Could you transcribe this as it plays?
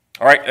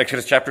All right,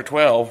 Exodus chapter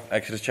 12.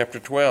 Exodus chapter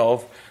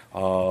 12.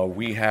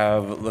 We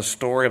have the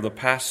story of the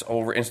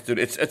Passover Institute.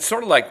 It's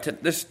sort of like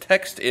this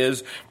text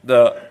is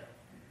the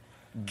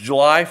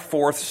July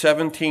 4th,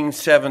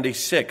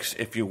 1776,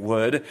 if you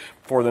would,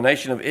 for the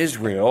nation of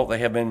Israel. They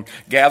have been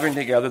gathering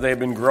together. They have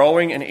been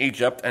growing in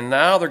Egypt, and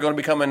now they're going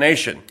to become a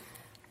nation.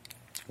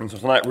 And so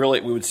tonight, really,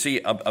 we would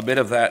see a bit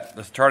of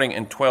that starting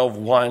in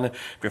 12:1.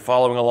 If you're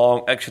following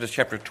along, Exodus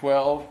chapter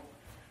 12.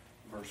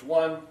 Verse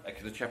 1,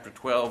 Exodus chapter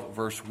 12,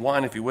 verse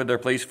 1. If you would there,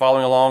 please,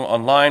 following along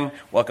online.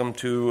 Welcome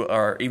to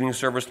our evening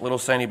service, Little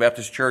Sandy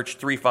Baptist Church,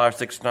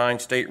 3569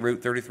 State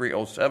Route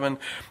 3307,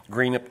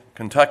 Greenup,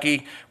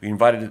 Kentucky. We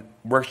invited to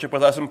worship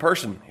with us in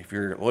person. If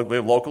you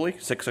live locally,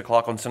 6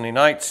 o'clock on Sunday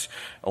nights,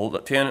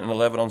 10 and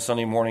 11 on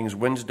Sunday mornings,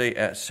 Wednesday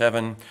at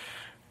 7.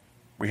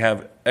 We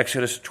have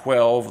Exodus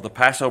 12, the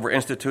Passover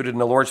instituted,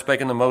 and the Lord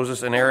spake unto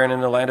Moses and Aaron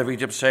in the land of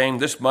Egypt, saying,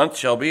 This month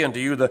shall be unto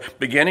you the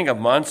beginning of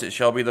months. It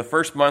shall be the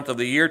first month of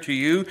the year to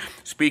you.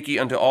 Speak ye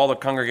unto all the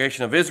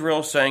congregation of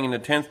Israel, saying, In the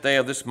 10th day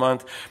of this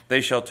month they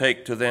shall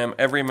take to them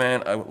every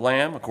man a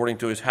lamb, according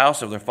to his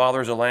house, of their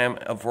fathers a lamb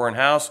for an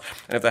house.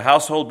 And if the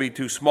household be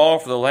too small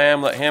for the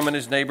lamb, let him and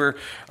his neighbor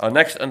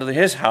next unto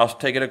his house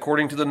take it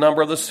according to the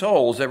number of the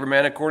souls. Every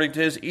man according to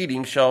his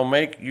eating shall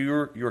make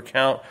your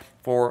count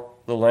for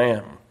the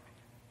lamb.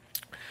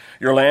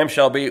 Your lamb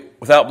shall be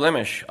without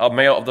blemish, a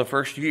male of the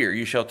first year.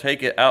 You shall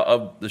take it out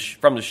of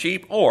from the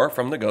sheep or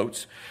from the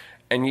goats,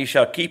 and ye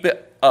shall keep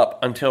it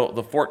up until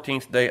the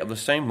 14th day of the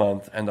same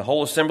month, and the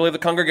whole assembly of the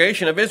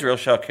congregation of Israel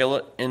shall kill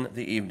it in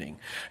the evening.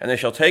 And they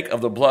shall take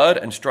of the blood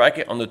and strike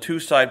it on the two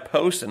side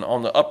posts and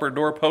on the upper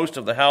door post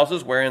of the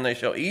houses wherein they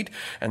shall eat.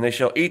 And they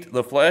shall eat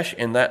the flesh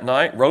in that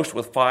night, roast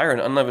with fire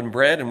and unleavened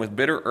bread, and with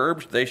bitter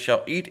herbs they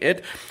shall eat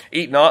it.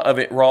 Eat not of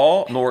it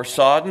raw, nor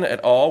sodden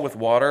at all with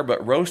water,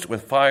 but roast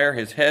with fire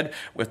his head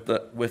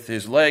with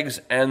his legs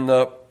and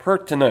the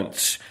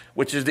purtenance,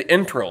 which is the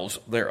entrails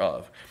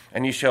thereof.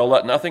 And ye shall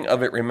let nothing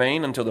of it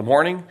remain until the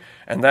morning,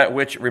 and that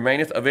which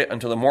remaineth of it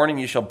until the morning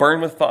ye shall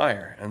burn with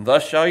fire. And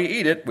thus shall ye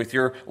eat it, with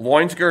your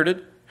loins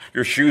girded,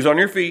 your shoes on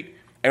your feet,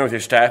 and with your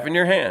staff in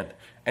your hand.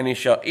 And ye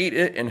shall eat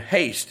it in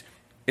haste.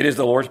 It is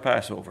the Lord's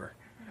Passover.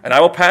 And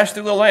I will pass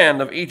through the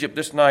land of Egypt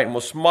this night, and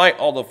will smite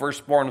all the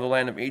firstborn of the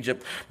land of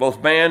Egypt,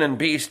 both man and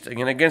beast,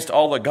 and against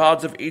all the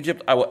gods of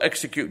Egypt I will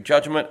execute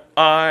judgment.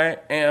 I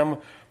am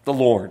the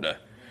Lord.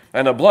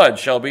 And the blood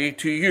shall be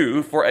to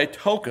you for a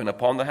token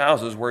upon the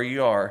houses where ye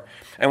are.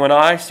 And when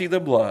I see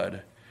the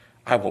blood,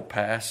 I will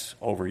pass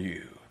over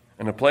you.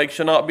 And the plague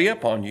shall not be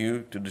upon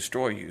you to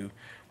destroy you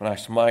when I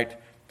smite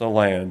the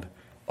land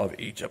of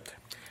Egypt.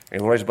 May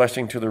the Lord's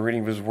blessing to the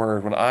reading of his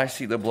word. When I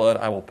see the blood,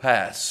 I will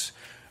pass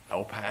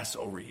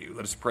over you.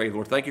 Let us pray.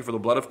 Lord, thank you for the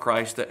blood of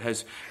Christ that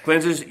has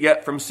cleanses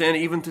yet from sin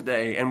even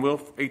today, and will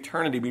for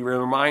eternity be a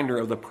reminder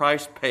of the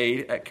price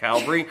paid at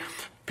Calvary,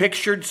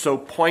 pictured so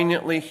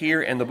poignantly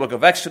here in the book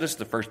of Exodus,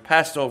 the first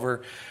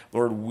Passover.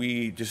 Lord,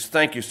 we just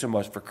thank you so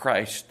much for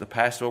Christ, the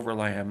Passover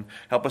Lamb.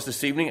 Help us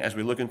this evening as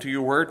we look into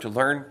your word to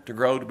learn, to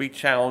grow, to be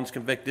challenged,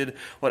 convicted,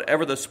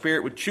 whatever the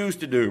Spirit would choose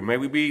to do. May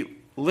we be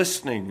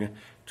listening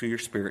to your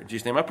Spirit. In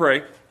Jesus' name I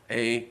pray,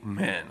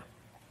 amen.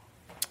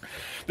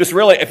 This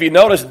really, if you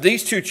notice,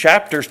 these two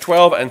chapters,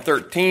 12 and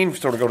 13,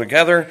 sort of go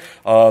together.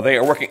 They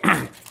are working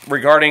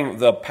regarding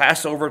the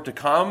Passover to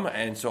come,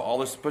 and so all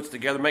this puts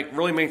together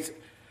really makes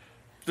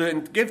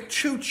to give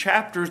two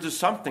chapters to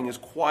something is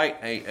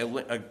quite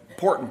an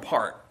important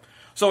part.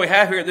 So we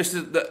have here, this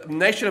is the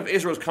nation of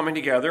Israel is coming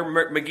together.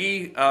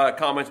 McGee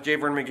comments, J.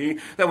 Vernon McGee,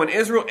 that when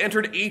Israel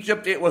entered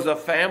Egypt, it was a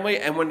family,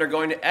 and when they're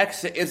going to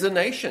exit, is a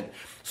nation.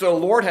 So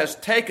the Lord has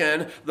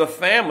taken the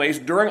families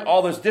during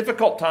all this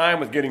difficult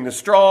time with getting the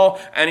straw,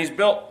 and he's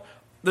built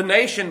the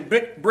nation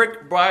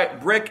brick by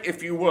brick,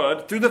 if you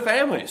would, through the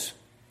families.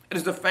 It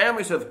is the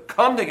families have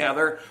come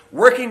together,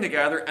 working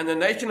together, and the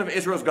nation of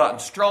Israel has gotten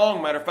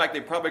strong. Matter of fact,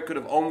 they probably could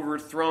have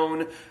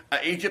overthrown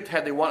Egypt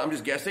had they wanted. I'm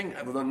just guessing,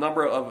 with a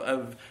number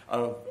of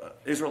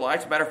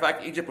Israelites. Matter of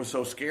fact, Egypt was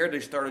so scared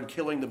they started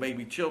killing the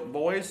baby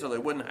boys so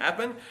that wouldn't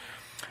happen.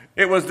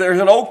 There's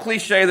an old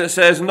cliche that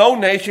says, no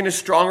nation is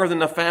stronger than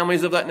the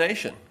families of that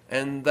nation.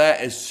 And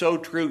that is so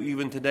true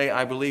even today,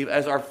 I believe.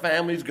 As our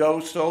families go,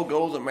 so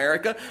goes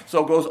America,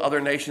 so goes other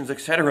nations,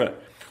 etc.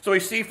 So we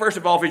see, first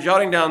of all, if you're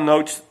jotting down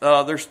notes,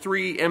 there's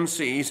three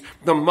MCs.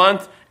 The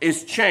month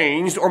is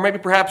changed, or maybe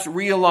perhaps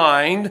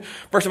realigned.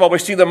 First of all, we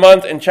see the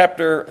month in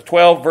chapter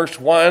 12, verse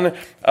 1.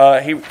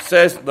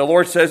 The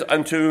Lord says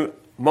unto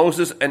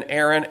Moses and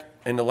Aaron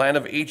in the land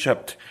of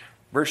Egypt.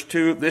 Verse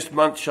 2, this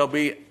month shall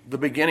be the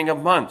beginning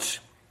of months.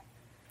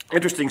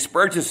 Interesting,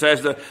 Spurgeon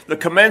says the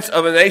commence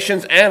of a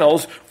nation's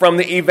annals from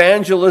the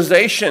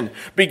evangelization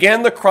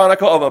began the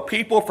chronicle of a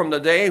people from the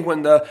day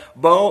when they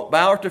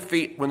bow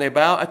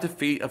at the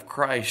feet of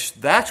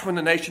Christ. That's when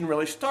the nation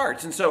really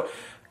starts. And so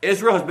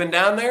Israel has been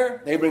down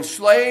there, they've been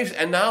slaves,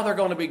 and now they're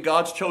going to be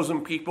God's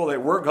chosen people. They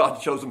were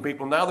God's chosen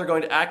people. Now they're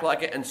going to act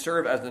like it and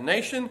serve as the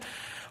nation.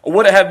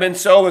 Would it have been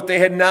so that they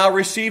had now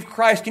received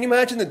Christ? Can you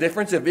imagine the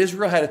difference if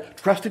Israel had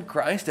trusted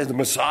Christ as the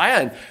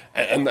Messiah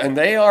and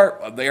they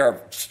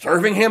are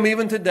serving him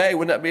even today?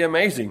 Wouldn't that be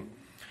amazing?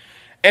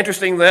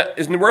 Interesting, that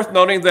is worth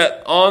noting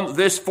that on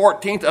this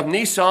 14th of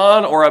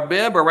Nisan or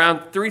Abib,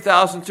 around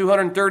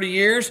 3,230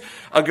 years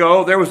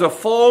ago, there was a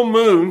full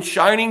moon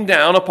shining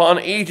down upon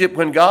Egypt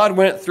when God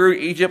went through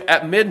Egypt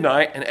at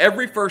midnight, and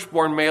every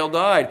firstborn male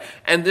died.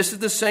 And this is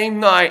the same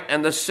night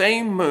and the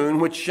same moon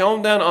which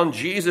shone down on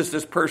Jesus,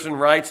 this person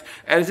writes,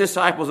 and his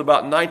disciples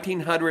about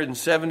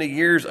 1,970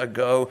 years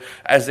ago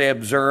as they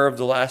observed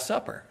the Last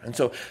Supper. And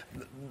so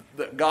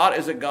God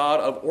is a God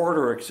of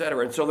order,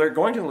 etc. And so they're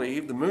going to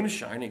leave. The moon is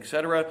shining,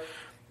 etc.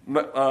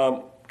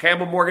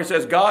 Campbell Morgan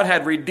says, God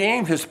had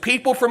redeemed his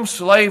people from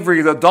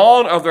slavery. The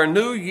dawn of their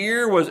new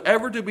year was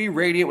ever to be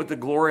radiant with the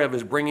glory of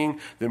his bringing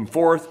them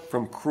forth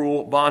from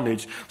cruel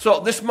bondage.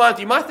 So this month,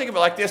 you might think of it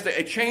like this, that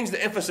it changed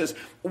the emphasis.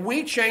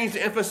 We changed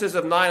the emphasis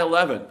of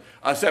 9/11.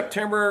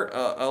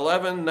 September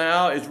 11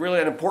 now is really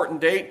an important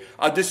date.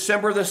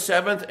 December the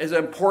 7th is an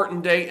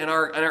important date in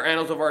our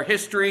annals of our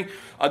history.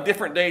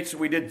 Different dates,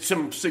 we did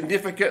some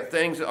significant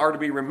things that are to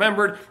be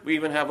remembered. We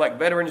even have like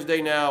Veterans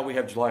Day now. We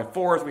have July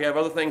 4th. We have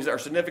other things that are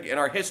significant in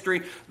our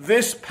history.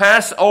 This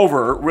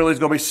Passover really is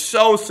going to be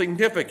so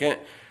significant,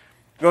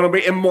 going to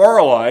be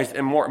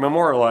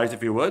memorialized,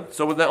 if you would.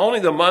 So with only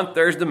the month,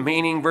 there's the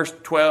meaning. Verse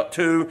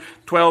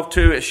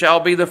 12:2, it shall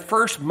be the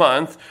first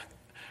month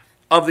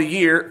of the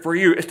year for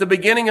you. It's the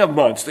beginning of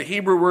months. The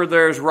Hebrew word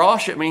there is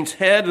Rosh. It means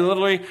head.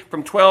 Literally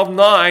from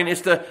 12:9,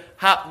 it's the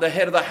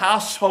head of the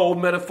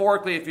household,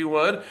 metaphorically, if you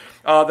would.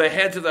 The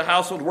heads of the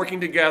household working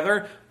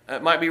together.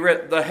 It might be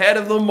read, the head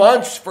of the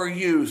months for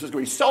you. So it's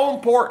going to be so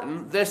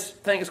important. This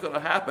thing is going to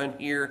happen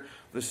here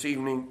this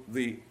evening.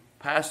 The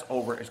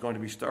Passover is going to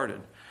be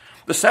started.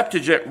 The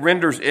Septuagint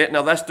renders it,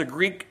 now that's the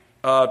Greek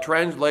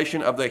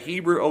translation of the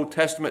Hebrew Old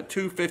Testament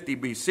 250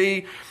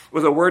 BC,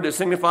 with a word that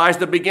signifies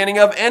the beginning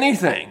of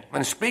anything,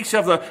 and speaks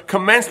of the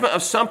commencement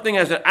of something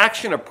as an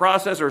action, a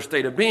process, or a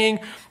state of being.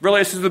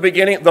 Really, this is the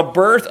beginning. The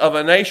birth of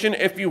a nation,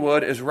 if you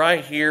would, is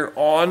right here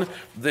on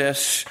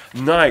this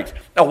night.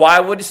 Now, why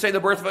would you say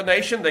the birth of a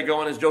nation? They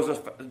go in as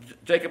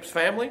Jacob's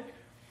family.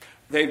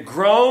 They've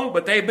grown,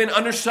 but they've been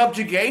under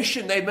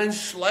subjugation. They've been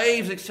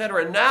slaves,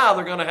 etc. Now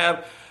they're going to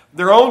have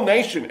their own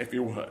nation, if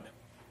you would.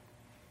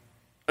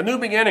 A new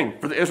beginning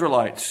for the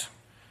Israelites,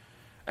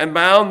 and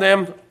bound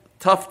them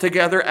tough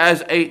together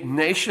as a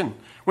nation.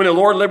 When the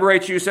Lord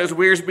liberates you, says,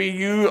 "Where's be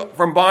you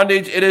from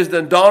bondage?" It is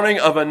the dawning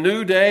of a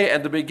new day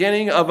and the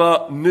beginning of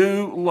a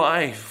new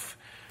life.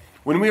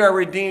 When we are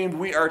redeemed,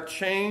 we are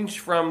changed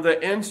from the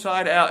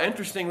inside out.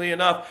 Interestingly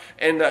enough,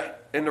 in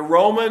the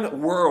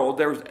Roman world,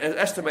 there was an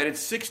estimated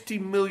 60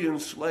 million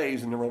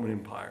slaves in the Roman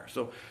Empire.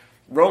 So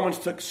Romans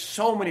took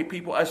so many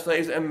people as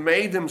slaves and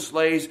made them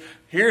slaves.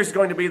 Here's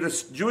going to be the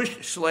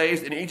Jewish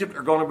slaves in Egypt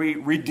are going to be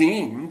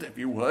redeemed, if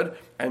you would,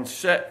 and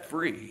set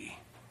free.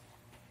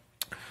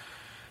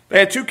 They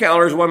had two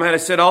calendars. One man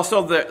has said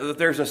also that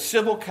there's a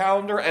civil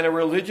calendar and a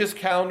religious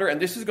calendar, and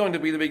this is going to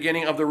be the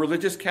beginning of the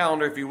religious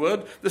calendar, if you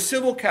would. The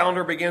civil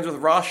calendar begins with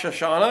Rosh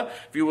Hashanah,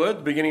 if you would,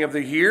 the beginning of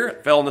the year.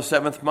 It fell in the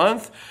 7th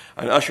month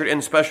and ushered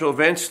in special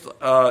events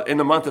in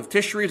the month of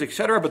Tishri,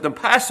 etc. But the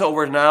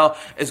Passover now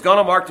is going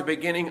to mark the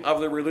beginning of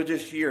the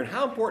religious year. And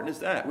how important is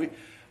that?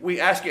 We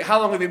ask you,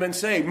 how long have you been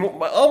saved?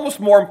 Almost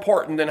more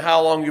important than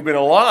how long you've been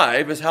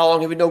alive is how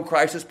long have you known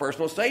Christ as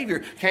personal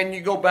Savior. Can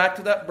you go back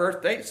to that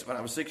birth date? When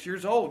I was 6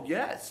 years old,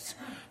 yes.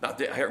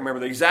 I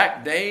remember the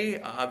exact day.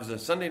 It was a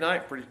Sunday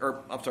night,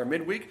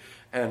 midweek,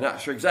 and I'm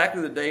not sure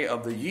exactly the day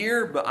of the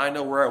year, but I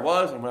know where I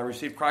was and when I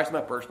received Christ as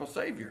my personal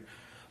Savior.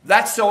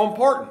 That's so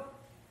important.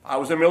 I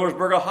was in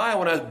Millersburg, Ohio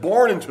when I was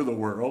born into the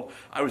world.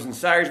 I was in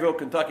Sayersville,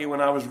 Kentucky when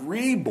I was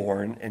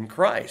reborn in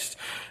Christ.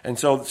 And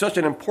so such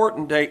an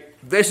important date.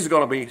 This is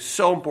going to be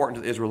so important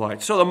to the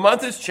Israelites. So the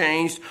month is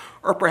changed,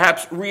 or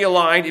perhaps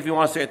realigned, if you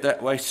want to say it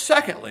that way.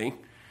 Secondly,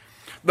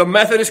 the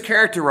method is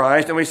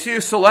characterized, and we see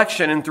a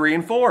selection in 3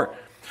 and 4.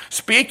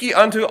 Speak ye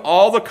unto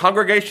all the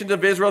congregations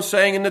of Israel,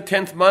 saying, in the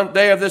 10th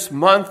day of this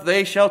month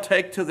they shall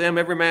take to them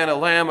every man a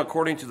lamb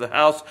according to the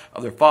house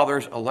of their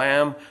fathers, a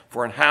lamb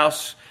for an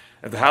house.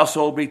 If the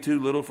household be too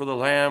little for the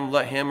lamb,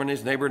 let him and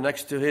his neighbor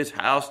next to his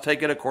house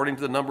take it according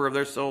to the number of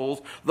their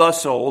souls. The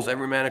souls,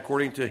 every man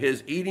according to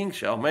his eating,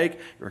 shall make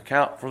your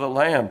account for the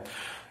lamb.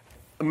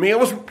 The meal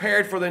was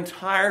prepared for the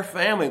entire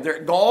family.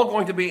 They're all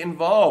going to be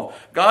involved.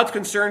 God's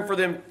concerned for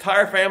the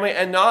entire family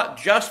and not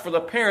just for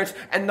the parents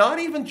and not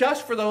even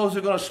just for those who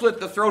are going to slit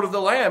the throat of the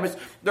lamb.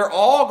 They're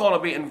all going to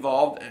be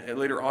involved. And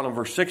later on in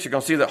verse 6, you're going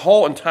to see the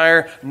whole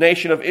entire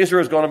nation of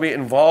Israel is going to be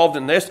involved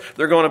in this.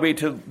 They're going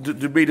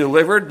to be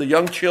delivered, the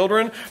young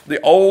children, the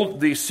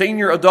old, the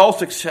senior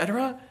adults,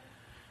 etc.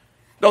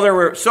 Though there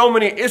were so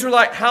many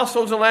Israelite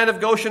households in the land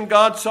of Goshen,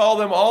 God saw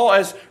them all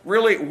as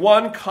really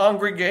one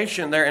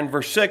congregation. There in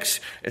verse 6,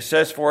 it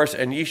says for us,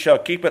 and ye shall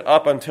keep it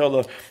up until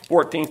the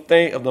 14th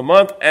day of the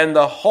month, and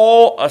the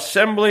whole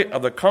assembly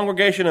of the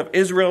congregation of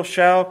Israel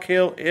shall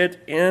kill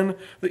it in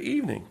the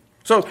evening.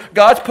 So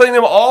God's putting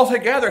them all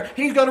together.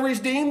 He's going to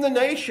redeem the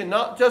nation,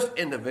 not just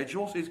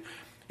individuals.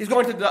 He's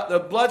going to, the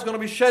blood's going to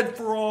be shed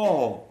for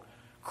all.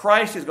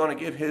 Christ is going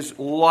to give his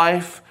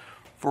life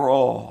for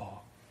all.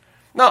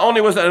 Not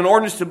only was it an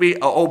ordinance to be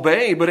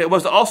obeyed, but it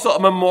was also a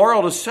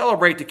memorial to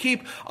celebrate, to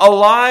keep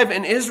alive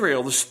in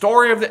Israel, the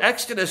story of the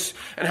Exodus.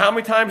 And how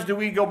many times do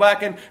we go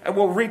back and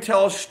we'll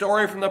retell a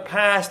story from the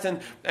past,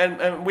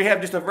 and we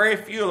have just a very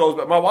few of those,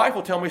 but my wife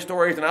will tell me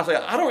stories, and I'll say,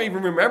 I don't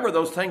even remember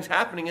those things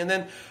happening, and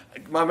then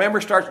my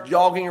memory starts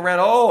jogging around.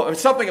 Oh, it's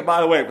something,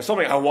 by the way, it was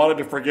something I wanted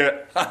to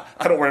forget.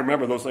 I don't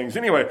remember those things.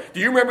 Anyway, do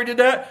you remember you did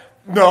that?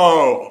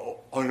 No.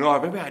 Oh,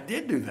 no, maybe I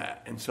did do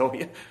that. And so,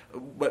 yeah,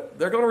 but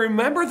they're going to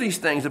remember these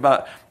things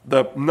about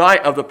the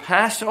night of the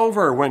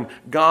Passover when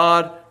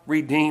God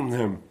redeemed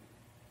them.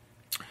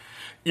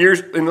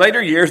 In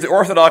later years, the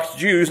Orthodox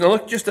Jews, now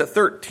look just at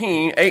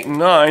 13, 8 and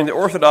 9, the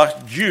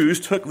Orthodox Jews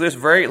took this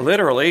very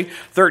literally.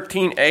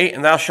 13:8,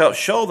 and thou shalt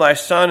show thy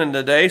son in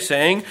the day,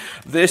 saying,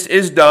 this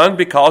is done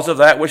because of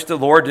that which the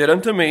Lord did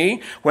unto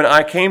me when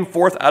I came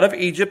forth out of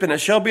Egypt, and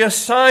it shall be a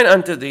sign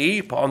unto thee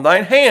upon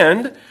thine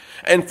hand,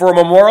 and for a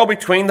memorial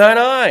between thine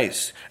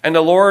eyes. And the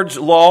Lord's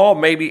law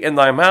may be in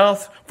thy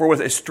mouth, for with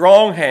a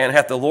strong hand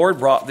hath the Lord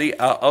brought thee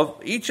out of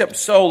Egypt.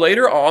 So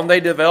later on, they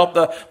developed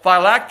the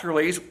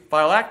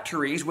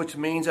phylacteries, which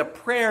means a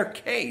prayer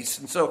case.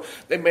 And so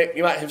you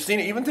might have seen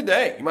it even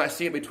today. You might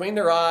see it between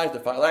their eyes, the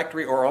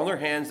phylactery, or on their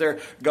hands there.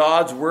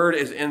 God's word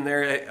is in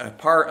there, a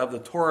part of the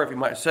Torah, if you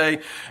might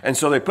say. And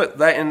so they put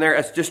that in there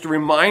as just a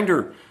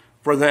reminder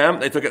for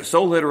them. They took it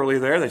so literally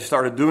there. They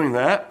started doing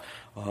that.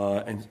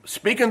 And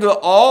speaking to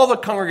all the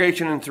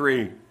congregation in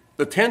 3,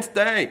 the 10th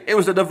day, it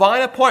was a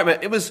divine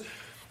appointment.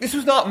 This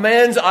was not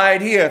man's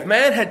idea. If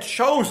man had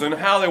chosen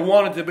how they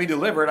wanted to be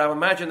delivered, I would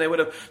imagine they would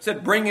have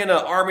said, bring in an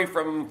army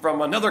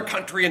from another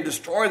country and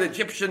destroy the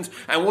Egyptians,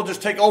 and we'll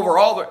just take over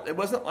all. It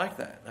wasn't like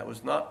that. That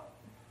was not.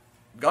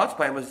 God's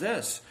plan was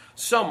this.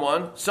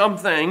 Some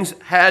things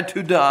had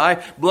to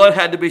die. Blood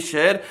had to be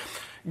shed.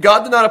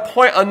 God did not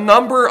appoint a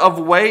number of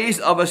ways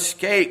of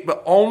escape,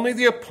 but only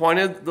the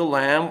appointed the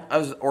lamb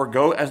or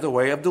goat as the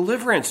way of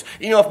deliverance.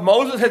 If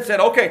Moses had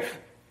said, okay,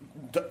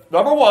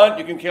 number 1,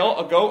 you can kill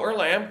a goat or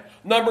lamb.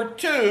 Number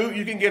 2,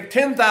 you can give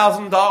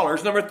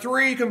 $10,000. Number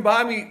 3, you can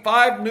buy me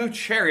 5 new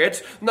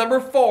chariots. Number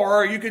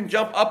 4, you can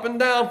jump up and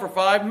down for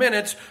 5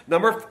 minutes.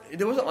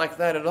 It wasn't like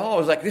that at all.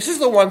 It was like, this is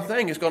the one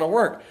thing that's going to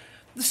work.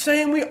 The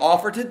same we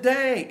offer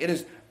today. It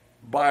is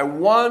by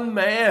one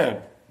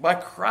man. By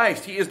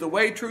Christ. He is the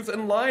way, truth,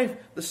 and life,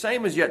 the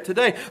same as yet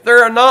today.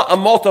 There are not a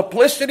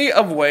multiplicity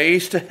of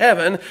ways to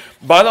heaven.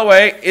 By the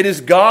way, it is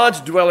God's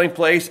dwelling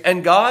place,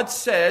 and God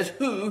says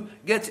who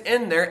gets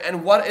in there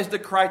and what is the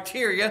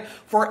criteria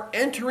for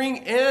entering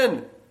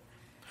in.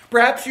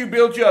 Perhaps you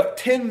build you a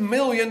 $10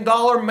 million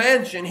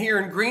mansion here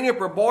in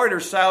Greenup or Boyd or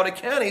Sauter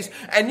counties,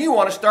 and you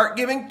want to start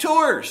giving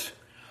tours.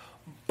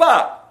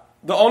 But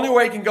the only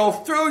way you can go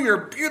through your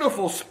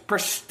beautiful,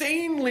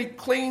 pristinely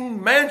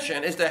clean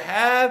mansion is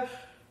to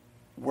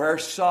wear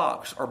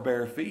socks or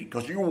bare feet,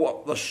 because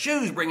the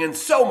shoes bring in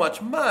so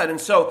much mud.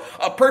 And so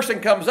a person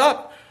comes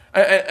up,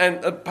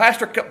 and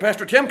Pastor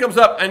Tim comes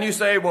up, and you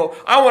say, well,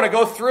 I want to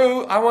go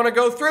through,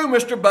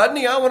 Mr.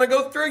 Budney, I want to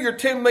go through your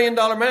 $10 million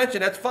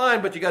mansion. That's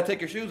fine, but you got to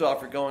take your shoes off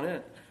for going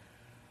in.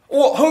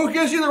 Well, who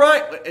gives you the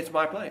right? It's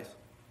my place.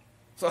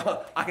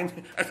 So I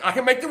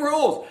can make the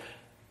rules.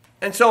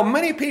 And so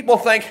many people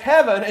think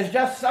heaven is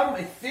just some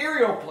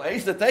ethereal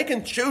place that they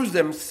can choose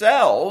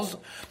themselves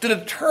to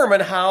determine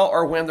how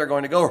or when they're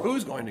going to go or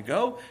who's going to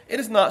go. It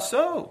is not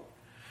so.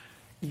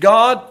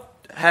 God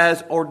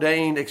has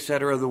ordained,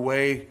 etc., the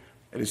way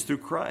it is through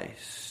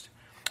Christ.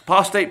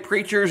 Apostate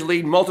preachers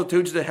lead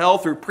multitudes to hell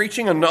through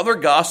preaching another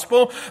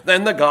gospel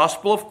than the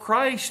gospel of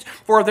Christ.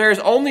 For there is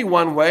only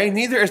one way,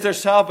 neither is there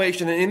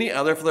salvation in any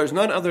other, for there is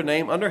none other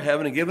name under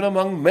heaven given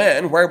among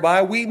men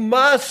whereby we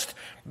must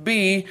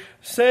be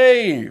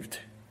saved.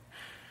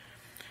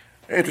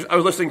 I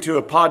was listening to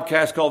a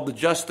podcast called the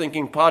Just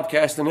Thinking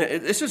Podcast, and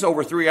this is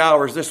over 3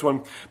 hours, this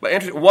one.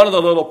 But one of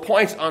the little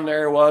points on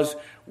there was,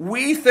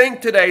 we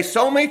think today,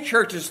 so many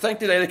churches think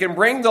today they can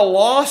bring the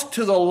lost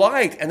to the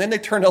light, and then they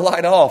turn the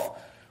light off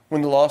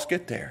when the lost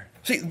get there.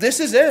 See, this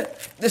is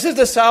it. This is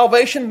the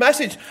salvation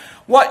message.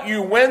 What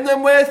you win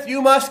them with,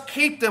 you must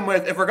keep them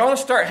with. If we're going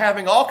to start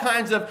having all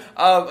kinds of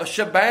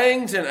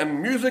shebangs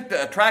and music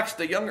that attracts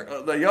the younger,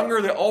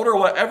 the older,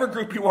 whatever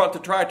group you want to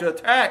try to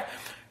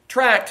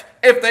attract,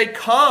 if they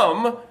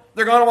come,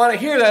 they're going to want to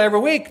hear that every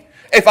week.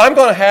 If I'm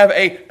going to have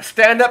a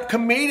stand-up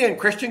comedian,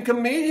 Christian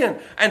comedian,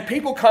 and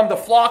people come to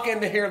flock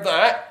in to hear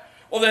that,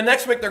 well, then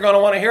next week they're going to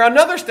want to hear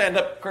another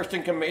stand-up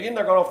Christian comedian.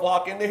 They're going to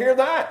flock in to hear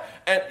that.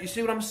 And you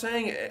see what I'm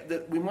saying?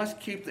 That we must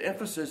keep the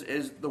emphasis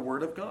is the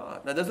Word of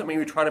God. That doesn't mean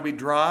we try to be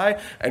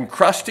dry and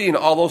crusty and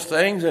all those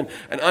things and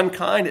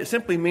unkind. It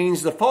simply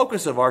means the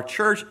focus of our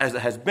church, as it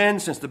has been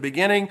since the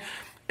beginning,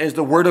 is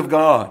the Word of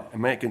God.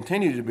 And may it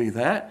continue to be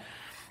that.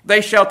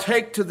 They shall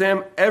take to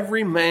them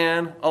every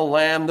man a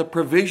lamb, the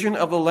provision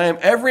of the lamb.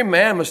 Every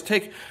man must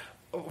take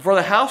for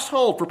the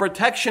household, for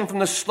protection from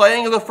the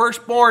slaying of the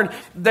firstborn.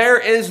 There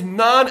is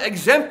none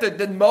exempted.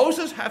 Did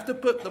Moses have to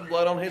put the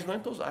blood on his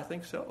lintels? I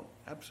think so.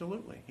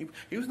 Absolutely.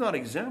 He was not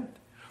exempt.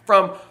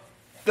 From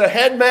the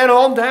head man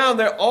on down,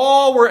 they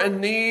all were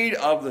in need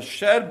of the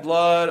shed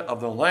blood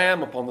of the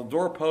lamb upon the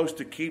doorpost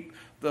to keep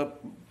the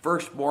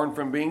firstborn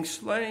from being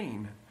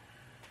slain.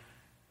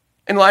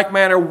 In like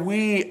manner,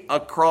 we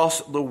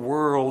across the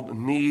world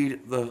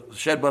need the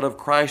shed blood of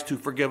Christ to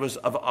forgive us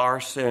of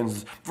our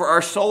sins, for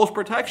our soul's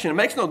protection. It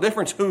makes no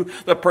difference who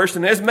the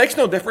person is. It makes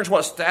no difference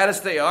what status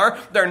they are,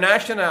 their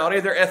nationality,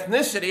 their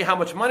ethnicity, how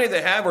much money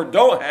they have or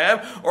don't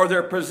have, or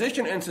their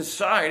position in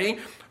society,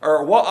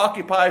 or what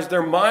occupies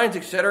their minds,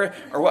 etc.,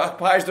 or what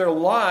occupies their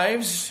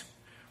lives.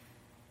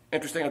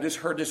 Interesting, I just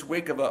heard this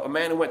week of a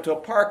man who went to a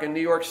park in New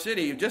York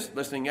City, just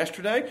listening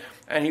yesterday,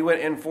 and he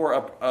went in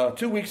for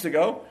 2 weeks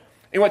ago.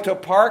 He went to a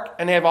park,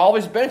 and they have all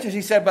these benches.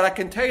 He said, but I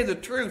can tell you the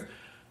truth.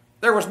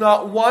 There was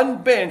not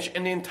one bench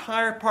in the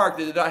entire park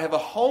that did not have a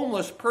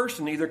homeless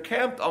person either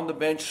camped on the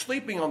bench,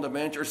 sleeping on the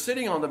bench, or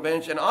sitting on the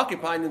bench and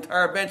occupying the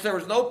entire bench. There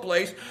was no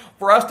place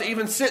for us to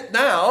even sit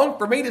down,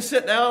 for me to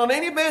sit down on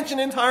any bench in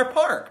the entire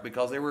park,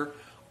 because they were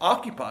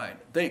occupied.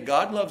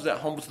 God loves that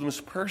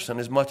homeless person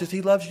as much as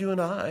he loves you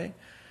and I.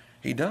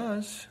 He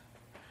does.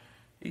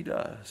 He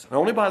does. And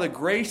only by the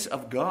grace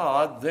of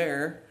God,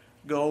 there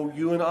go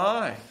you and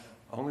I.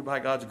 Only by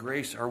God's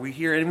grace are we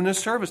here, even in this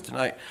service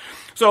tonight.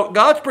 So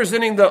God's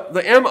presenting the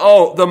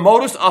MO, the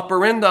modus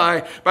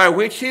operandi by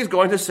which He's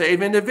going to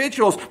save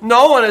individuals.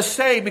 No one is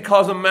saved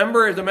because a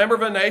member is a member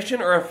of a nation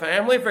or a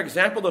family. For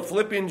example, the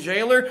Philippian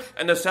jailer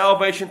and the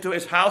salvation to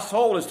his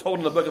household is told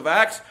in the book of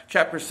Acts,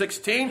 chapter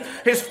 16.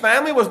 His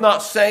family was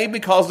not saved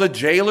because the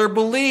jailer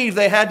believed.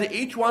 They had to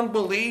each one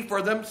believe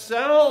for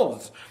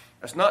themselves.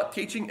 That's not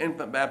teaching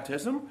infant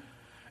baptism.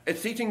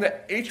 It's teaching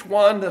that each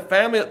one, the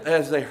family,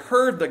 as they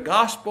heard the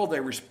gospel, they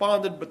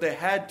responded, but they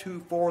had to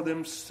for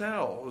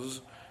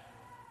themselves.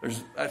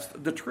 That's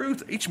the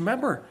truth. Each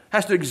member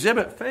has to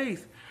exhibit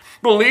faith.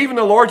 Believe in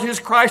the Lord Jesus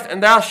Christ,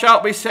 and thou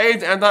shalt be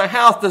saved, and thy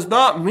house does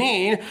not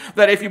mean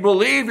that if you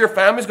believe, your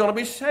family is going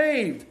to be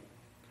saved.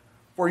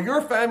 For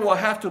your family will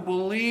have to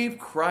believe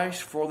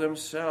Christ for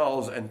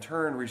themselves and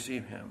turn and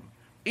receive Him.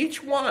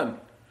 Each one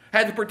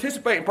had to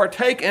participate and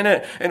partake in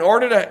it in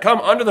order to come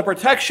under the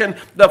protection.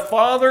 The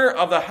father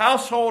of the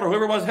household, or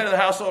whoever was head of the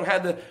household,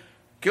 had to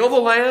kill the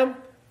lamb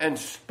and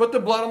put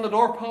the blood on the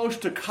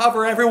doorpost to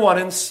cover everyone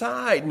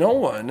inside. No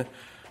one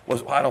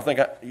was, I don't think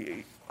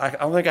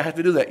I have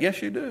to do that.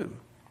 Yes, you do.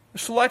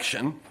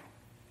 Selection.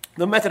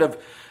 The method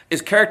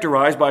is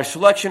characterized by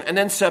selection and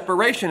then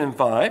separation in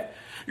 5.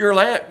 Your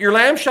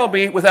lamb shall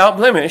be without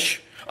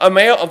blemish. A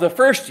male of the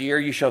first year,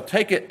 ye shall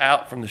take it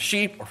out from the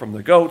sheep or from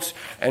the goats,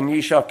 and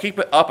ye shall keep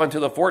it up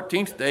until the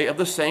 14th day of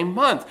the same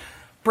month.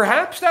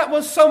 Perhaps that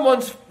was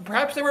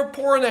perhaps they were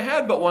poor and they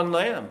had but one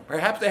lamb.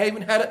 Perhaps they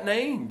even had it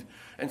named.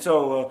 And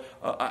so,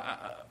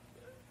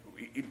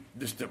 it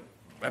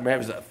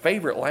was a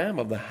favorite lamb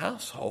of the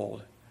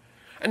household.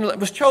 And it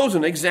was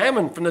chosen,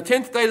 examined from the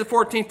 10th day to the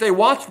 14th day.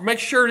 Watch, make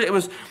sure that it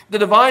was the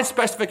divine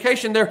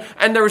specification there.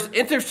 And there was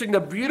interesting, the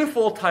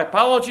beautiful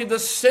typology, the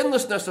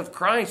sinlessness of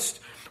Christ.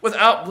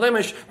 Without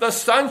blemish, the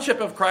sonship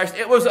of Christ.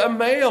 It was a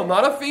male,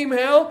 not a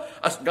female.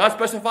 God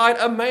specified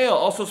a male.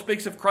 Also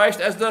speaks of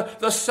Christ as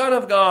the Son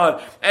of God.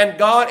 And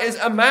God is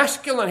a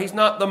masculine. He's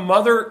not the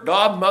mother,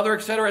 God, mother,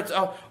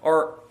 etc.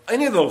 Or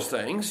any of those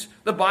things.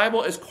 The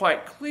Bible is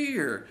quite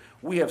clear.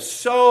 We have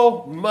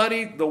so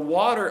muddied the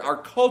water our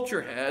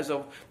culture has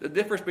of the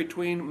difference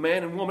between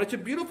man and woman. It's a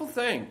beautiful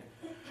thing.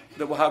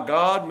 How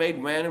God made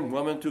man and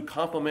woman to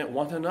complement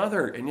one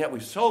another. And yet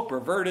we so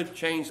perverted,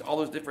 changed all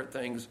those different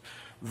things.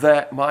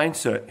 That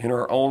mindset in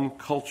our own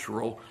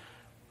cultural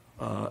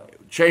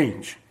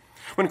change.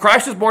 When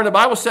Christ was born, the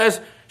Bible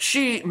says,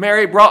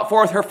 Mary, brought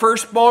forth her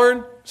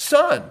firstborn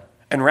son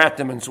and wrapped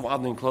him in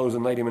swaddling clothes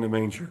and laid him in a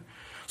manger.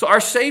 So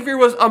our Savior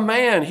was a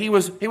man. He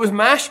was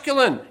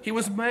masculine. He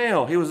was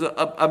male. He was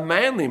a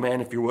manly man,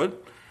 if you would.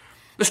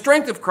 The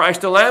strength of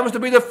Christ, the Lamb, was to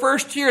be the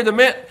first year.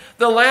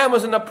 The Lamb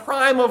was in the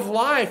prime of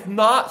life,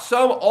 not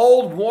some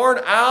old,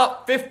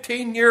 worn-out,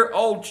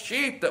 15-year-old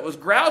sheep that was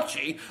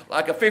grouchy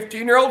like a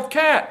 15-year-old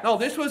cat. No,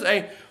 this was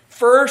a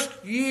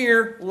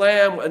first-year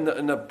Lamb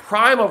in the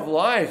prime of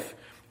life.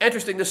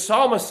 Interesting, the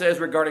psalmist says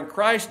regarding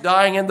Christ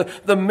dying in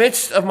the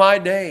midst of my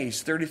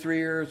days, 33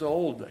 years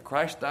old.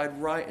 Christ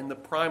died right in the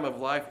prime of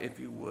life, if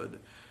you would.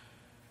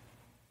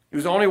 He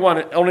was only in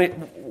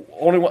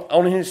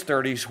his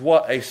 30s.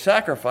 What a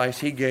sacrifice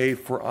he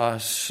gave for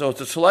us. So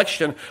it's a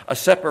selection, a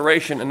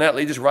separation, and that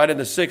leads us right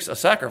into 6, a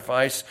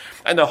sacrifice.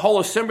 And the whole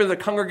assembly of the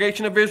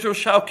congregation of Israel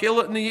shall kill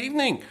it in the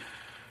evening.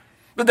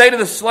 The date of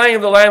the slaying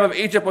of the Lamb of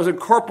Egypt was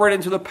incorporated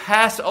into the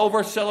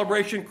Passover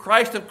celebration.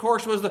 Christ, of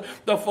course, was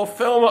the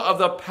fulfillment of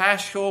the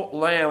Paschal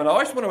Lamb. And I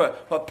always wonder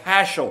what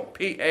Paschal,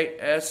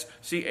 P-A-S-C-H-A-L,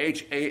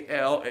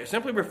 it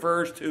simply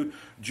refers to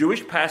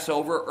Jewish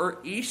Passover or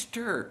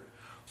Easter.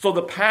 So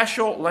the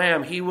Paschal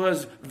Lamb, he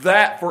was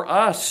that for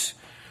us.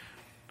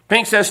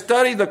 Pink says,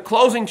 study the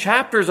closing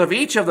chapters of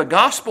each of the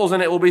Gospels,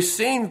 and it will be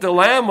seen that the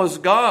Lamb of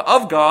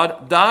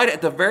God died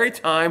at the very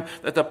time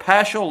that the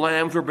paschal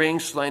lambs were being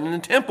slain in the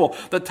temple.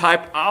 The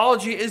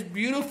typology is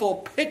beautiful,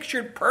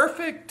 pictured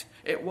perfect.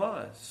 It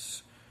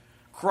was.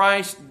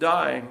 Christ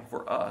dying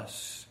for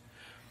us.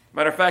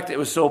 Matter of fact, it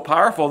was so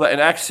powerful that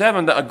in Acts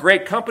 7, that a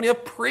great company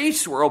of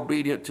priests were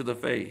obedient to the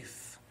faith.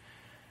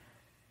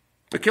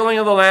 The killing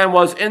of the lamb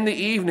was in the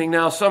evening.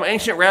 Now, some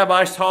ancient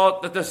rabbis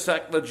taught that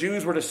the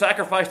Jews were to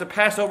sacrifice the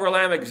Passover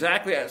lamb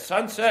exactly at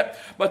sunset.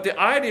 But the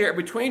idea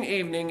between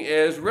evening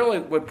is really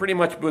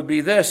would be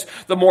this.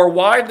 The more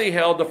widely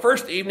held, the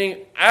first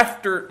evening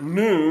after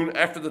noon,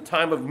 after the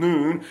time of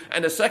noon,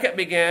 and the second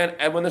began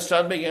and when the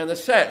sun began to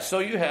set. So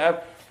you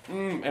have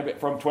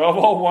from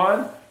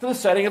 12:01 to the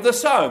setting of the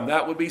sun.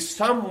 That would be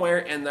somewhere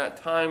in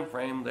that time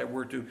frame that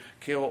we're to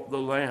kill the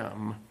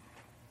lamb.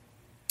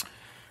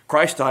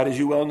 Christ died, as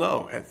you well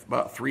know, at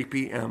about 3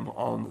 p.m.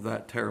 on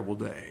that terrible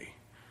day.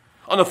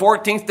 On the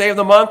 14th day of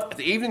the month, at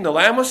the evening, the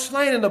lamb was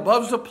slain, and the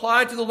blood was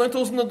applied to the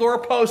lintels and the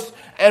doorposts.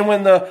 And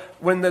when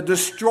the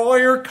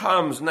destroyer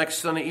comes next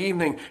Sunday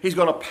evening, he's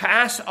going to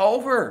pass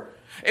over.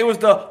 It was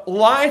the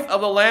life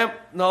of the lamb.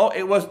 No,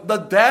 it was the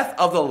death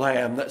of the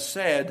lamb that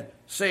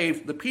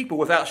saved the people.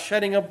 Without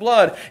shedding of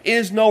blood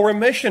is no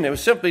remission. It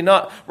was simply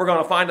not, we're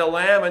going to find a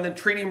lamb and then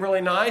treat him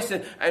really nice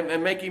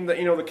and make him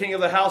the king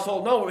of the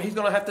household. No, he's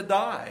going to have to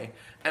die.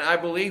 And I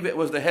believe it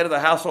was the head of the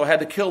household had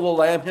to kill the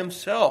lamb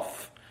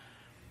himself.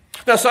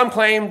 Now, some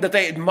claim that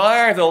they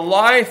admire the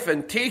life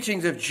and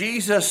teachings of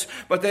Jesus,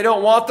 but they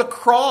don't want the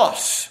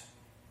cross.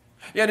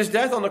 Yet his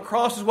death on the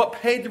cross is what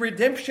paid the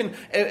redemption.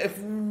 And if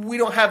we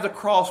don't have the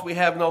cross, we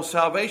have no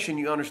salvation.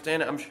 You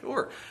understand it, I'm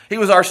sure. He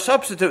was our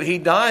substitute. He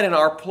died in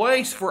our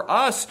place for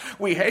us.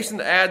 We hasten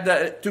to add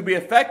that to be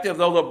effective,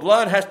 though, the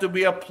blood has to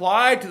be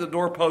applied to the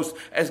doorpost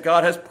as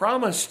God has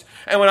promised.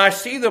 And when I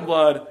see the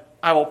blood,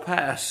 I will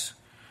pass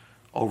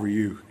over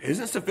you. It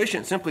isn't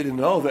sufficient simply to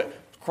know that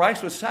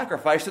Christ was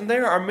sacrificed. And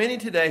there are many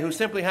today who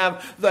simply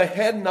have the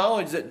head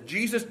knowledge that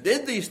Jesus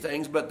did these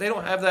things, but they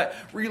don't have that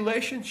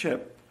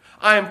relationship.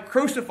 I am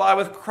crucified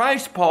with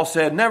Christ, Paul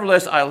said.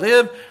 Nevertheless, I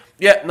live,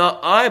 yet not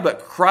I, but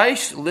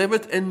Christ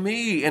liveth in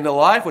me. In the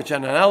life which I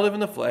now live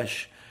in the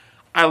flesh,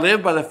 I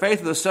live by the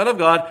faith of the Son of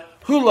God,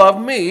 who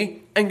loved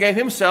me and gave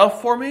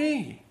himself for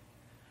me.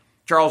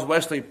 Charles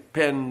Wesley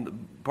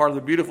penned part of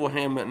the beautiful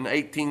hymn in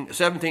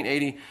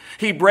 1780.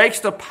 He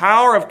breaks the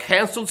power of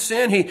canceled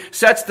sin. He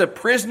sets the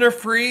prisoner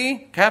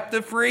free,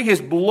 captive free.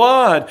 His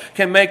blood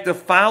can make the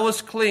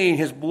foulest clean.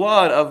 His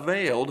blood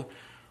availed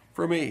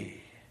for me.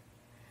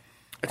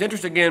 It's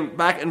interesting, again,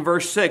 back in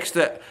verse 6,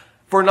 that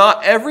for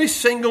not every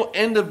single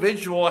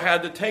individual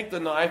had to take the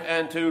knife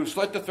and to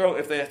slit the throat,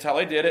 if that's how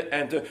they did it,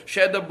 and to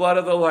shed the blood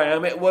of the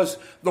lamb. It was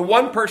the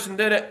one person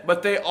did it,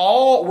 but they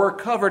all were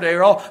covered.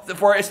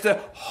 For it's the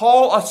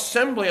whole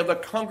assembly of the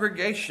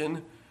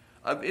congregation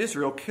of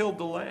Israel killed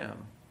the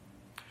lamb.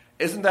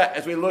 Isn't that,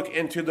 as we look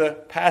into the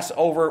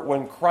Passover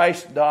when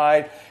Christ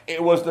died,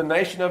 it was the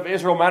nation of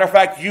Israel. Matter of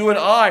fact, you and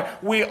I,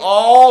 we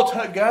all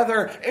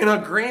together in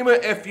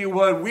agreement, if you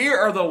would, we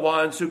are the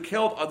ones who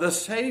killed the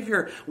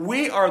Savior.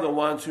 We are the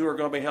ones who are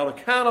going to be held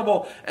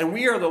accountable, and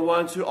we are the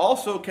ones who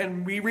also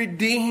can be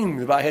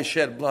redeemed by his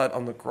shed blood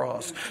on the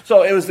cross.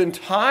 So it was the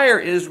entire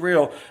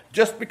Israel.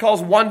 Just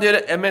because one did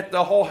it, it meant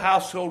the whole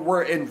household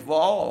were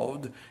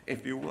involved,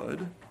 if you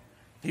would.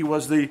 He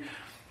was the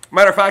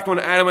matter of fact, when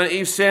Adam and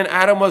Eve sinned,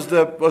 Adam was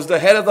the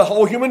head of the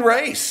whole human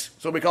race.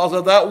 So because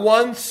of that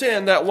one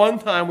sin, that one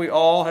time, we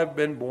all have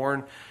been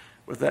born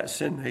with that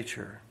sin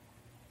nature.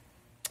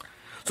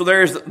 So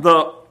there's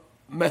the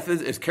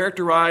method is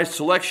characterized,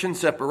 selection,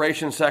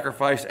 separation,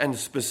 sacrifice, and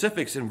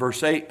specifics in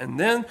verse 8. And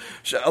then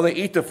shall they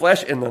eat the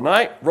flesh in the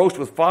night, roast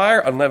with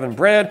fire, unleavened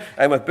bread,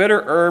 and with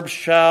bitter herbs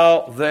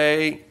shall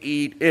they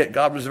eat it.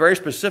 God was very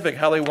specific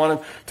how they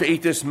wanted to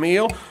eat this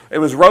meal. It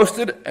was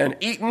roasted and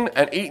eaten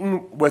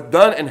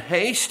done in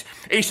haste.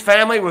 Each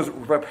family was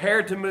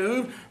prepared to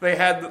move. They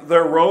had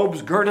their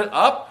robes girded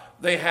up.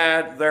 They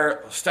had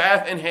their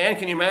staff in hand.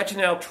 Can you imagine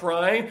now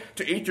trying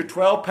to eat your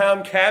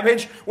 12-pound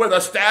cabbage with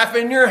a staff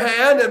in your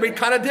hand? It'd be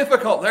kind of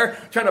difficult. They're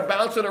trying to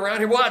bounce it around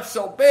here. Well, it's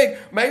so big.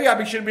 Maybe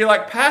I should be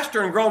like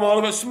Pastor and grow them a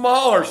little bit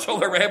smaller so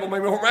they're able to be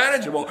more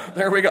manageable.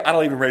 There we go. I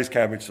don't even raise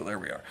cabbage, so there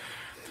we are.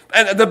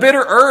 And the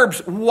bitter herbs.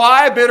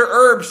 Why bitter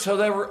herbs? So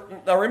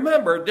now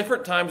remember,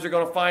 different times they're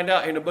going to find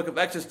out in the book of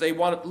Exodus, they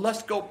wanted,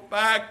 let's go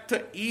back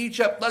to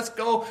Egypt. Let's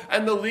go.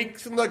 And the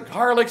leeks and the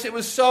garlics. It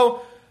was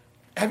so...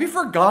 Have you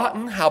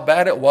forgotten how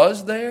bad it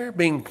was there,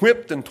 being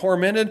whipped and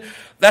tormented?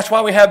 That's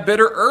why we have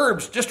bitter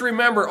herbs. Just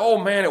remember, oh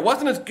man, it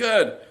wasn't as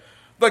good.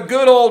 The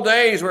good old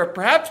days where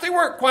perhaps they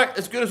weren't quite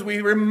as good as we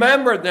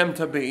remembered them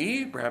to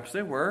be. Perhaps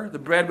they were. The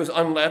bread was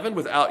unleavened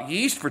without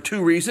yeast for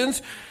two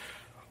reasons.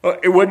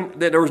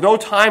 There was no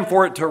time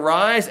for it to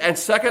rise. And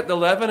second, the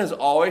leaven is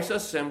always a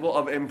symbol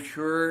of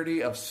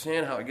impurity, of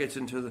sin, how it gets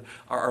into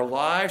our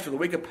lives. For the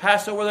week of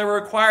Passover, they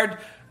were required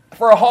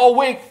for a whole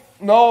week.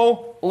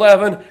 No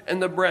leaven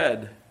in the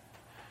bread.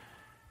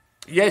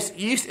 Yes,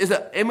 yeast is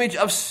an image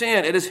of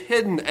sin. It is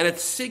hidden, and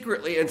it's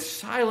secretly and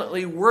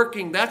silently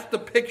working. That's the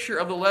picture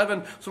of the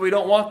leaven, so we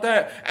don't want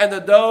that. And the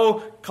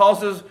dough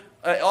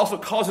also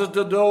causes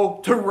the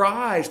dough to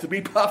rise, to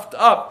be puffed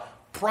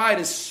up. Pride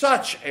is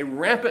such a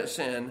rampant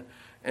sin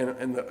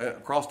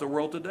across the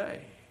world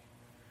today.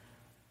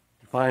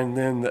 You find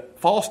then that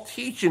false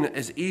teaching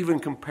is even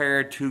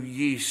compared to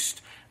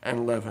yeast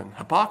and leaven.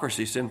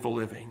 Hypocrisy, sinful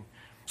living.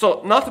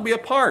 So not to be a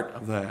part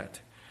of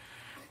that.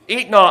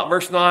 Eat not,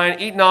 verse 9,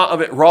 eat not of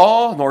it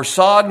raw, nor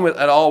sodden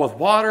at all with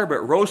water,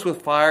 but roast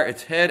with fire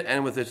its head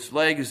and with its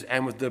legs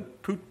and with the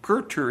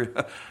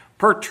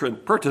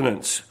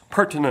pertinence,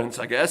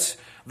 I guess,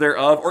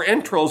 thereof, or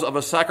entrails of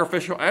a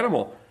sacrificial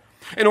animal.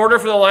 In order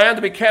for the lamb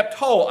to be kept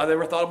whole. I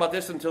never thought about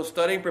this until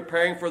studying,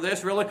 preparing for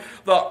this, really.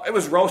 It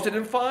was roasted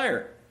in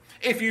fire.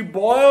 If you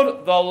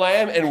boiled the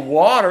lamb in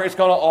water, it's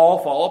going to all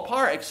fall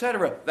apart,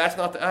 etc. That's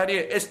not the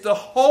idea. It's the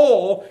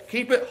whole,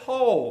 keep it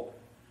whole.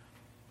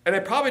 And they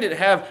probably didn't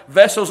have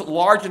vessels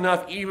large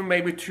enough even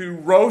maybe to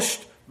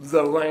roast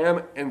the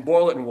lamb and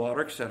boil it in water,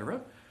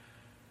 etc.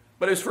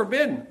 But it's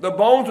forbidden. The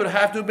bones would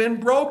have to have been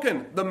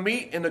broken. The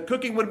meat and the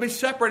cooking would be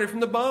separated from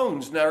the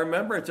bones. Now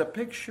remember, it's a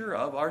picture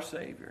of our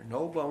Savior.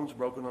 No bones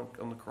broken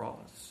on the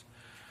cross.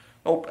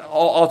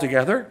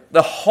 Altogether,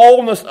 the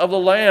wholeness of the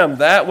lamb,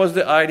 that was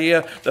the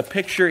idea, the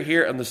picture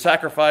here, and the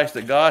sacrifice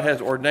that God has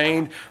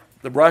ordained,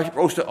 the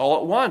roasted all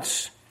at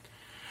once.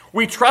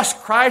 We trust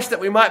Christ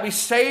that we might be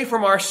saved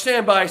from our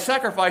sin by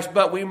sacrifice,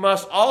 but we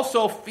must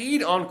also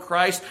feed on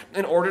Christ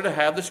in order to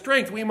have the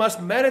strength. We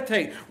must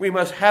meditate. We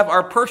must have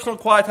our personal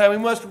quiet time. We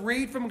must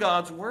read from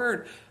God's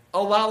Word.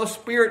 Allow the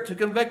Spirit to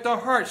convict our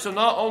hearts. So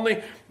not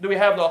only do we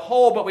have the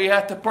whole, but we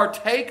have to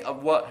partake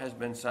of what has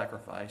been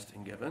sacrificed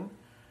and given.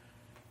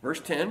 Verse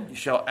 10, you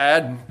shall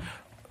add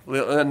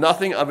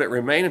nothing of it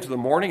remain until the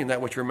morning, and that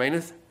which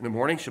remaineth in the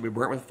morning shall be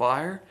burnt with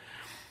fire.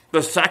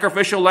 The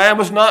sacrificial lamb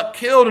was not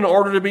killed in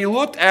order to be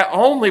looked at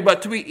only,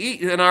 but to be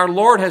eaten. And our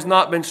Lord has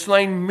not been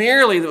slain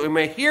merely that we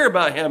may hear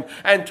about him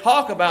and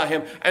talk about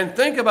him and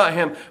think about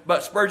him.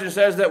 But Spurgeon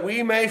says that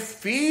we may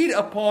feed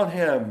upon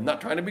him.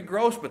 Not trying to be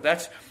gross, but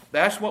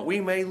that's what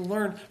we may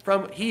learn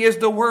from. He is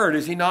the Word,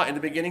 is he not? In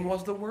the beginning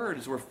was the Word,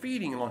 as we're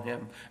feeding on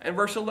him. And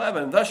verse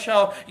 11, thus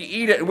shall ye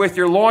eat it with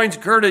your loins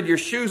girded, your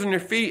shoes on your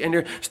feet, and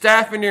your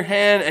staff in your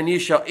hand, and ye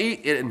shall eat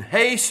it in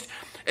haste.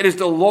 It is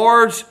the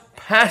Lord's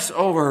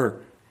Passover.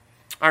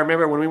 I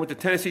remember when we went to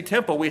Tennessee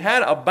Temple, we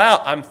had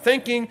about, I'm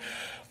thinking,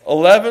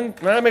 11,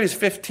 maybe it's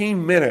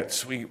 15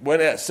 minutes. We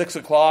went at 6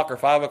 o'clock or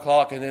 5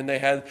 o'clock, and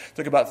then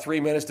took about 3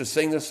 minutes to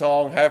sing the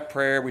song, have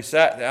prayer. We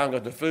sat down,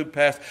 got the food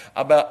passed.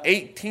 About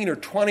 18 or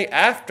 20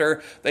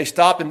 after, they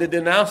stopped and did the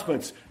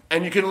announcements.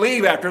 And you can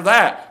leave after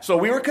that. So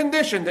we were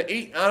conditioned to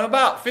eat in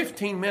about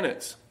 15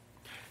 minutes.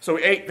 So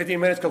we ate 15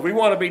 minutes because we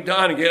want to be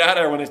done and get out of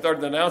there when they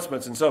started the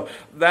announcements. And so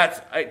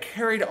it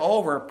carried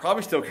over,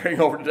 probably still carrying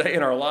over today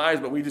in our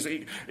lives, but we just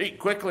eat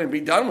quickly and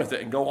be done with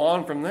it and go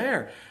on from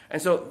there.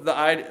 And so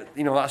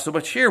not so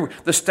much here.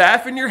 The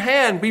staff in your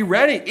hand, be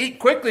ready. Eat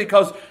quickly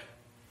because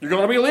you're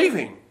going to be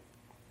leaving.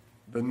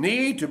 The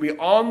need to be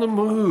on the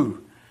move.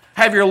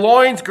 Have your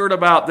loins girt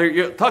about.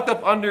 They're tucked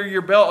up under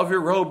your belt of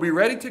your robe. Be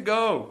ready to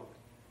go.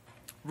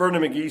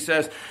 Vernon McGee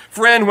says,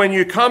 friend, when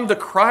you come to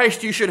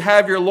Christ, you should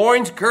have your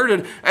loins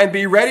girded and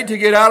be ready to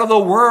get out of the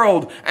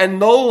world and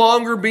no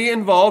longer be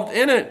involved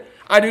in it.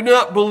 I do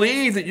not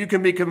believe that you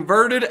can be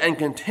converted and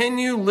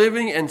continue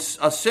living in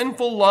a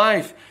sinful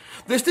life.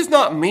 This does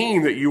not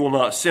mean that you will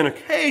not sin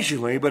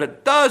occasionally, but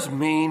it does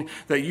mean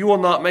that you will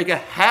not make a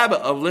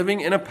habit of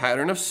living in a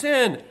pattern of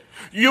sin.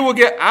 You will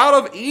get out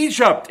of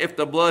Egypt if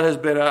the blood has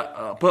been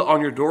put on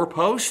your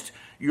doorpost.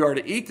 You are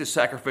to eat the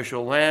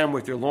sacrificial lamb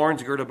with your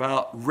loins girt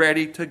about,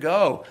 ready to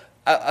go.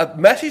 A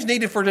message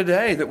needed for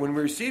today that when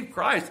we receive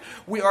Christ,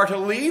 we are to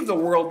leave the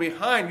world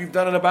behind. You've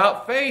done an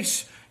about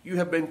face. You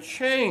have been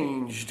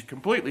changed,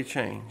 completely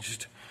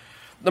changed.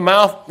 The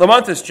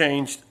month is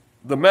changed.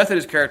 The method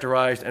is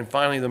characterized. And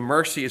finally, the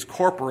mercy is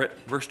corporate,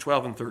 verse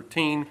 12 and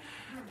 13.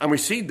 And we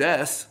see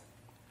this.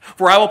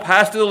 For I will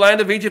pass through the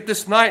land of Egypt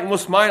this night and will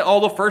smite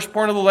all the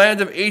firstborn of the land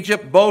of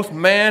Egypt, both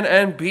man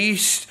and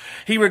beast.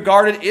 He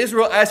regarded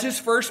Israel as his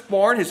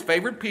firstborn, his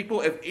favorite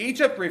people. If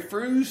Egypt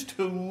refused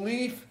to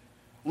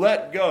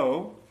let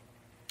go,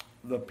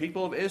 the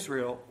people of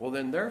Israel, well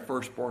then their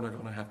firstborn are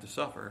going to have to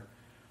suffer.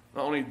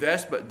 Not only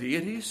this, but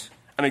deities.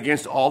 And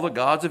against all the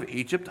gods of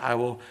Egypt I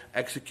will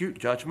execute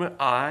judgment.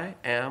 I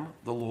am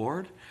the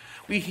Lord.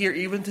 We hear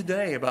even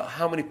today about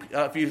how many,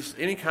 if you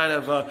any kind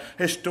of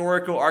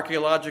historical,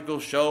 archaeological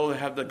show, they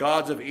have the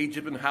gods of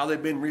Egypt and how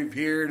they've been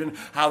revered and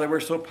how they were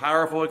so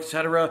powerful,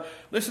 etc.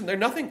 Listen, they're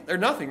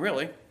nothing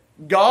really.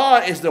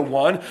 God is the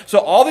one. So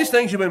all these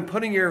things you've been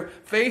putting your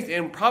faith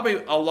in,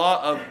 probably a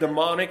lot of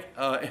demonic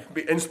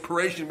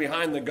inspiration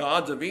behind the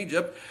gods of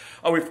Egypt,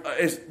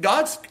 is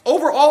God's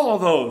over all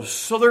of those.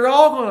 So they're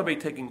all going to be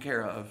taken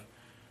care of.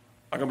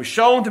 Are going to be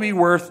shown to be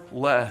worth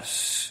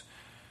less.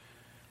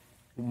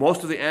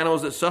 Most of the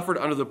animals that suffered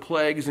under the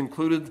plagues,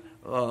 included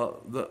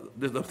the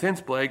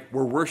 10th plague,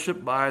 were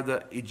worshipped by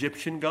the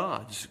Egyptian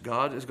gods.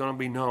 God is going to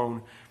be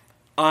known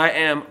I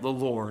am the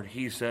Lord,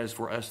 he says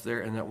for us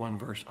there in that one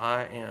verse.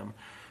 I am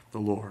the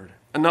Lord.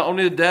 And not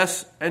only the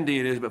deaths and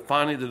deities, but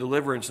finally the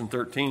deliverance in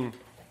 13.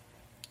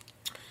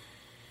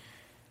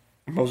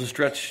 Moses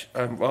stretched,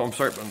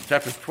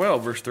 chapter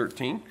 12, verse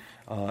 13.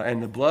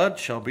 And the blood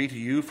shall be to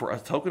you for a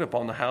token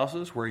upon the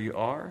houses where you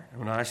are. And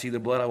when I see the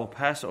blood, I will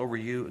pass over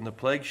you, and the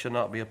plague shall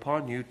not be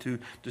upon you to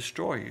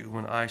destroy you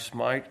when I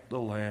smite the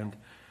land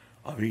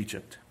of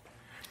Egypt.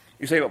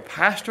 You say, well,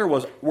 Pastor,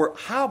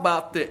 how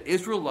about the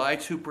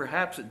Israelites who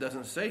perhaps it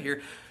doesn't say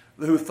here,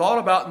 who thought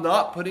about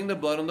not putting the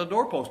blood on the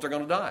doorpost? They're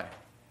going to die.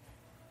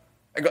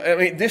 I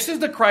mean, this is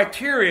the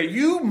criteria.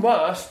 You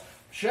must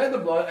shed the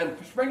blood and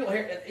sprinkle it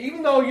here. And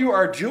even though you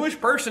are a Jewish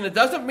person, it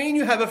doesn't mean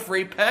you have a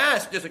free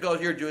pass just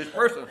because you're a Jewish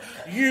person.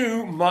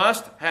 You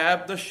must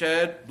have the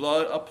shed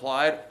blood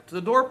applied to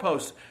the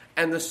doorpost.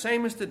 And the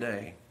same is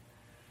today.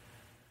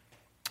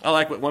 I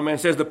like what one man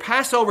says. The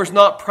Passover is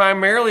not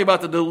primarily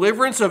about the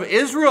deliverance of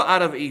Israel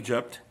out of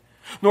Egypt,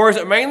 nor is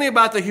it mainly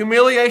about the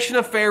humiliation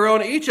of Pharaoh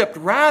in Egypt.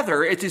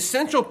 Rather, its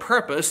essential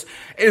purpose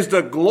is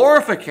the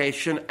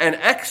glorification and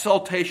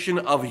exaltation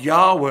of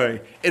Yahweh.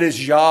 It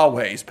is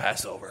Yahweh's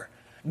Passover.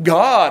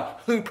 God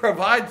who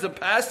provides the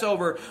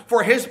Passover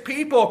for his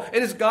people.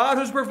 It is God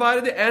who's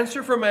provided the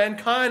answer for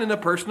mankind in the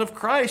person of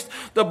Christ.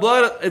 The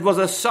blood, it was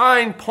a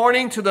sign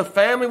pointing to the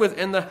family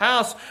within the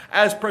house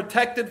as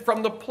protected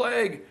from the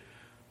plague.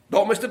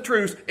 Don't miss the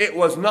truth. It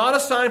was not a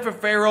sign for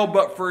Pharaoh,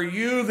 but for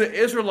you, the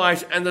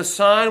Israelites. And the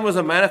sign was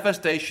a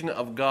manifestation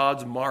of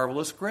God's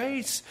marvelous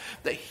grace.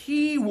 That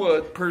he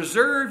would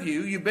preserve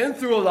you. You've been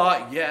through a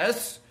lot,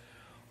 yes.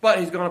 But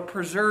he's going to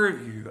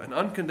preserve you. An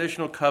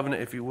unconditional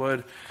covenant, if you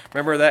would.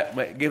 Remember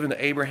that given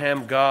to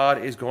Abraham,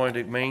 God is going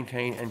to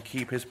maintain and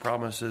keep his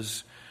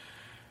promises.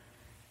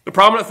 The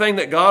prominent thing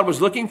that God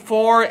was looking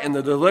for in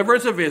the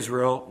deliverance of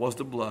Israel was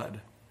the blood.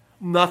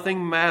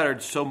 Nothing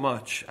mattered so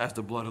much as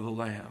the blood of the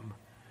Lamb.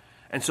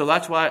 And so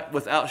that's why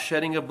without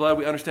shedding of blood,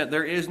 we understand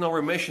there is no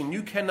remission.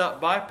 You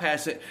cannot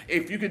bypass it.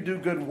 If you could do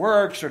good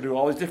works or do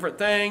all these different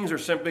things or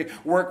simply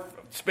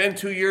spend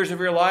 2 years of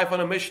your life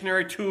on a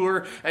missionary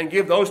tour and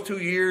give those 2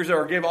 years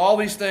or give all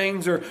these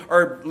things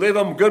or live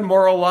a good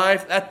moral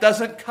life, that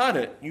doesn't cut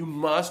it. You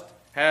must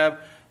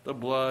have the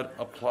blood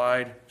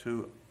applied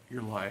to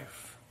your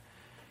life.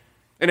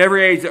 In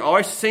every age, there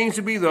always seems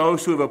to be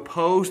those who have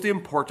opposed the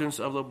importance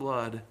of the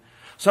blood.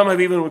 Some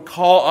have even would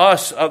call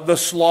us the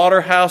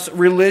slaughterhouse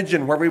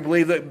religion, where we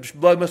believe that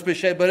blood must be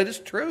shed. But it is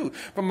true,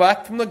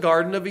 back from the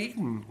Garden of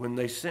Eden when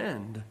they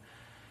sinned.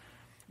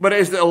 But it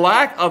is the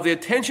lack of the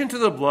attention to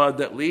the blood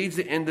that leads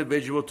the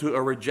individual to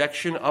a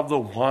rejection of the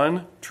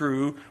one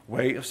true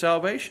way of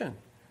salvation.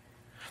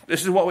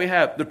 This is what we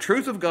have, the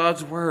truth of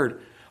God's word.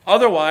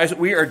 Otherwise,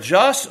 we are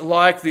just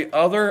like the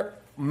other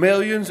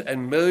millions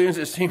and millions,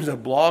 it seems, of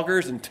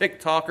bloggers and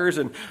TikTokers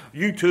and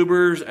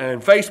YouTubers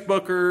and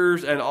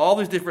Facebookers and all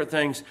these different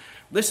things.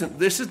 Listen,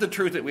 this is the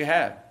truth that we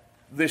have.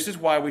 This is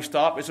why we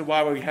stop. This is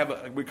why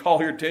we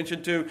call your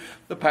attention to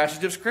the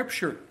passage of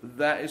Scripture.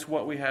 That is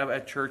what we have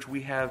at church.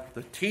 We have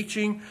the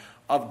teaching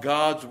of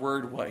God's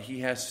Word, what He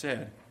has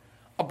said.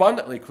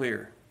 Abundantly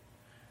clear.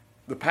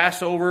 The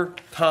Passover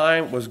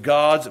time was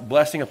God's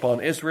blessing upon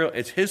Israel.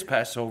 It's His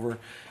Passover.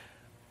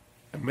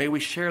 And may we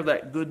share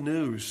that good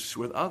news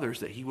with others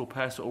that He will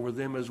pass over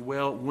them as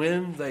well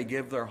when they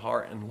give their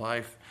heart and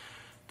life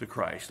to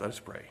Christ. Let us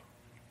pray.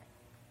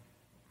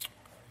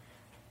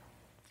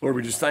 Lord,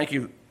 we just thank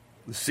you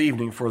this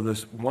evening for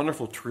this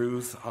wonderful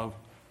truth of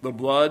the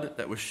blood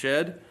that was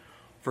shed,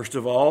 first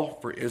of all,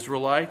 for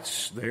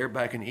Israelites there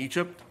back in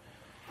Egypt,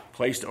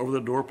 placed over the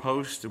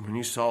doorpost, and when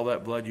you saw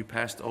that blood, you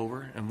passed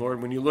over. And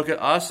Lord, when you look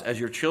at us as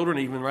your children,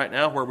 even right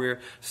now where we're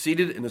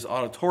seated in this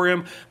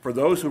auditorium, for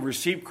those who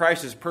received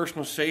Christ as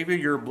personal Savior,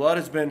 your blood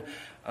has been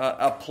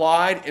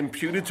applied,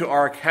 imputed to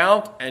our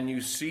account, and you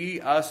see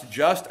us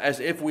just as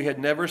if we had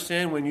never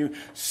sinned when you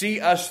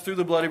see us through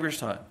the blood of your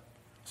Son.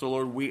 So,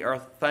 Lord, we are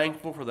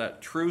thankful for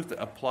that truth that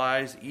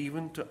applies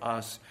even to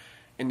us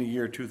in the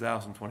year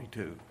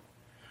 2022.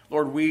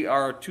 Lord, we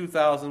are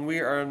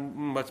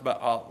what's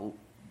about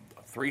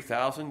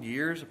 3,000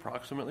 years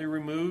approximately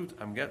removed.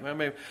 I'm getting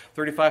maybe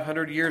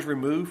 3,500 years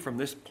removed from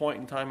this point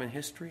in time in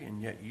history,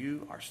 and yet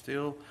you are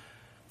still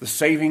the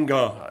saving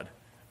God.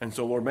 And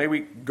so, Lord, may we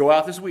go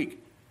out this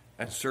week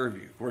and serve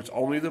you, for it's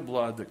only the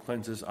blood that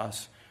cleanses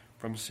us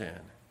from sin.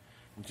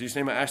 In Jesus'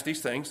 name I ask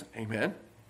these things. Amen.